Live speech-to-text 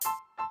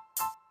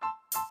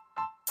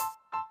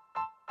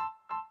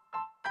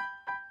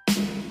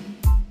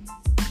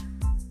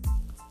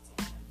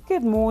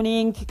Good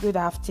morning, good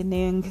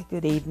afternoon,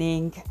 good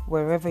evening,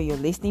 wherever you're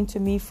listening to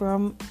me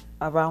from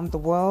around the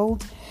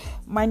world.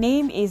 My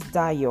name is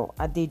Dayo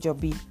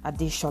Adejobi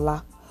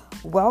Adesola.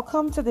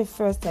 Welcome to the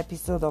first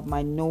episode of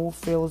my No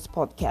Frills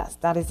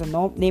podcast. That is the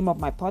name of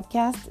my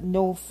podcast,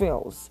 No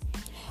Frills.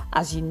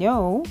 As you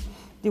know,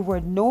 the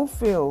word no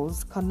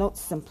frills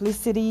connotes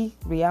simplicity,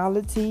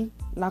 reality,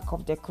 lack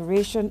of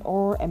decoration,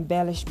 or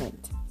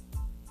embellishment.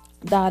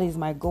 That is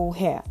my goal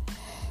here,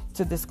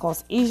 to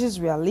discuss issues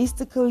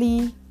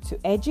realistically, to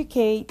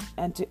educate,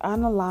 and to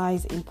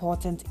analyze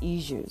important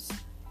issues.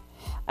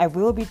 I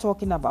will be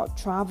talking about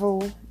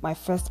travel, my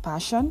first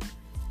passion,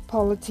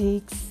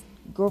 politics,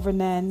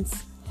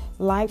 governance,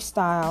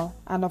 lifestyle,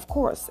 and of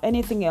course,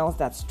 anything else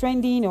that's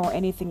trending or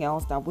anything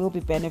else that will be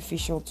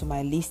beneficial to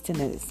my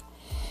listeners.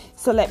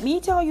 So let me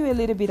tell you a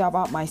little bit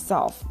about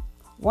myself.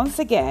 Once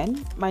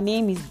again, my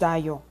name is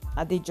Dayo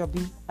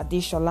Adejobi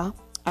Adesola.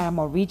 I am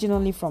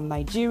originally from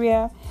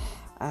Nigeria.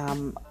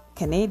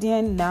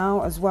 Canadian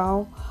now as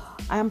well.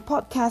 I am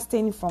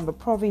podcasting from the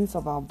province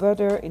of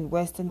Alberta in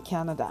Western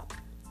Canada.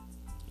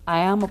 I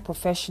am a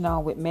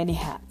professional with many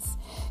hats.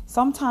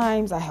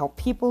 Sometimes I help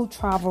people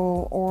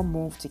travel or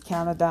move to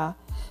Canada.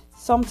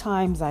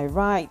 Sometimes I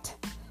write.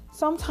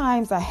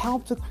 Sometimes I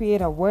help to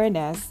create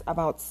awareness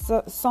about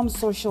some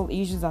social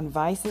issues and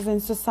vices in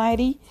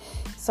society,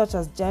 such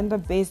as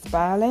gender-based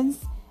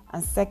violence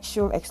and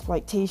sexual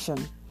exploitation.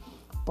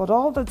 But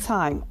all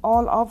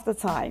of the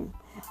time,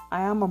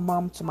 I am a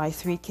mom to my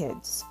 3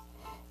 kids.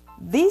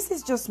 This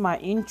is just my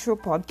intro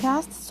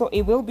podcast, so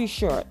it will be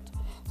short.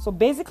 So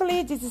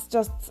basically, this is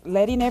just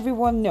letting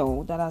everyone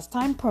know that as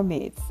time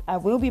permits, I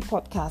will be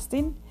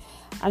podcasting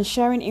and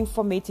sharing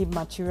informative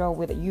material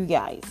with you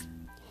guys.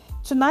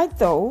 Tonight,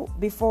 though,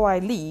 before I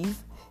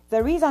leave,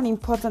 there is an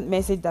important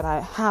message that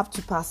I have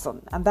to pass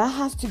on, and that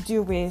has to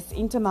do with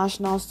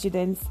international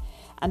students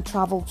and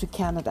travel to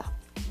Canada.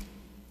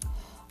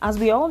 As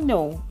we all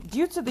know,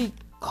 due to the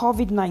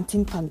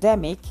COVID-19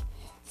 pandemic,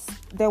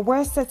 there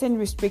were certain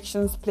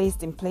restrictions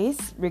placed in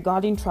place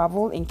regarding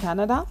travel in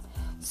Canada.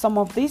 Some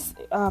of these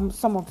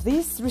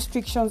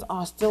restrictions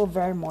are still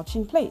very much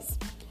in place.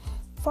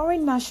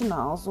 Foreign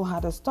nationals who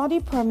had a study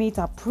permit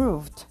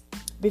approved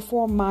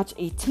before March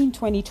 18,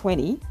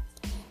 2020,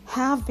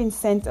 have been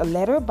sent a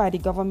letter by the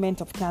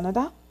government of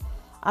Canada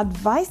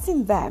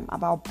advising them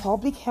about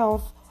public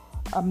health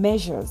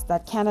measures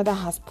that Canada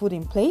has put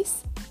in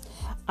place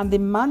and the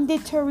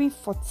mandatory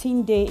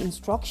 14-day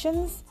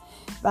instructions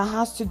that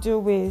has to do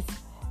with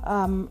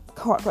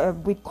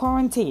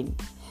quarantine.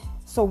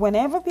 So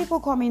whenever people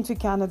come into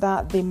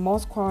Canada, they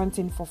must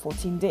quarantine for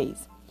 14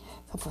 days.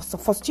 So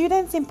for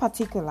students in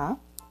particular,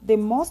 they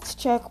must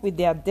check with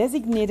their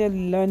designated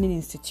learning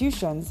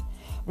institutions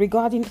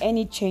regarding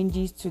any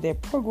changes to their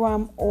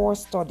program or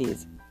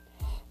studies.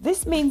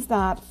 This means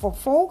that for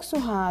folks who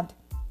had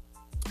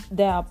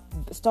their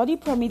study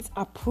permits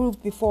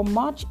approved before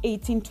March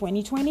 18,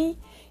 2020,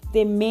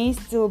 they may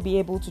still be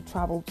able to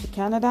travel to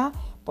Canada,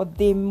 but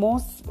they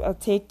must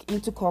take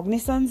into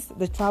cognizance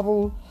the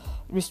travel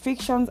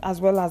restrictions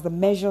as well as the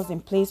measures in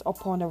place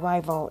upon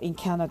arrival in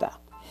Canada.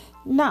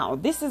 Now,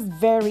 this is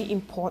very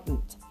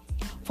important.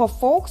 For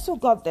folks who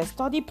got their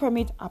study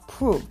permit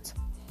approved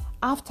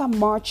after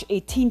March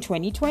 18,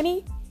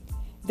 2020,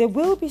 they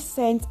will be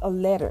sent a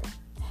letter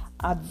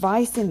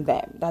advising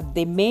them that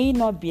they may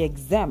not be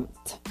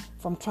exempt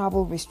from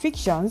travel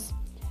restrictions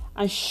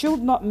and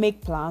should not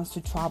make plans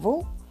to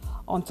travel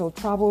until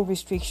travel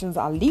restrictions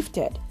are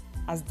lifted,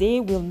 as they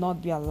will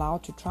not be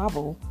allowed to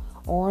travel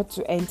or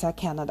to enter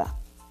Canada.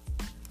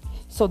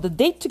 So the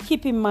date to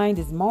keep in mind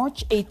is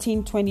March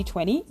 18,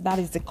 2020. That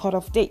is the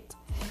cutoff date.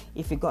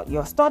 If you got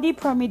your study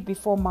permit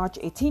before March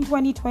 18,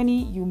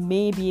 2020, you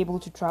may be able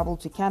to travel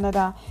to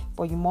Canada,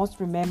 but you must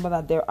remember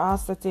that there are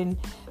certain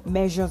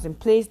measures in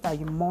place that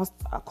you must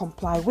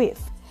comply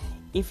with.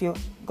 If you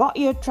got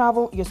your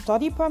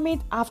study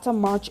permit after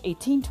March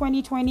 18,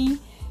 2020,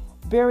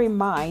 bear in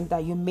mind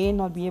that you may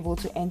not be able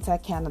to enter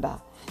Canada.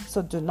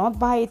 So do not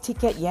buy a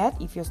ticket yet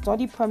if your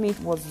study permit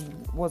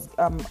was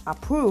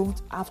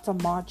approved after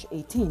March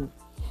 18.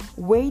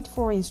 Wait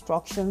for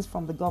instructions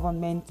from the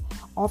government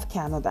of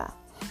Canada.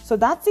 So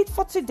that's it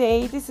for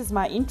today. This is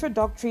my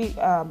introductory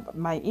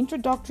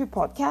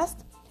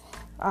podcast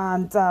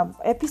and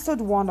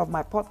episode 1 of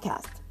my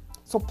podcast.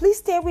 So please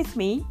stay with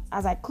me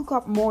as I cook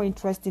up more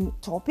interesting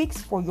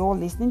topics for your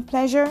listening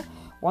pleasure.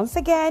 Once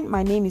again,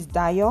 my name is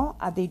Dayo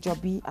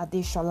Adejobi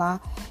Adesola.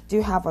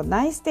 Do have a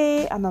nice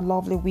day and a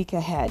lovely week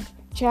ahead.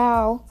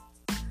 Ciao.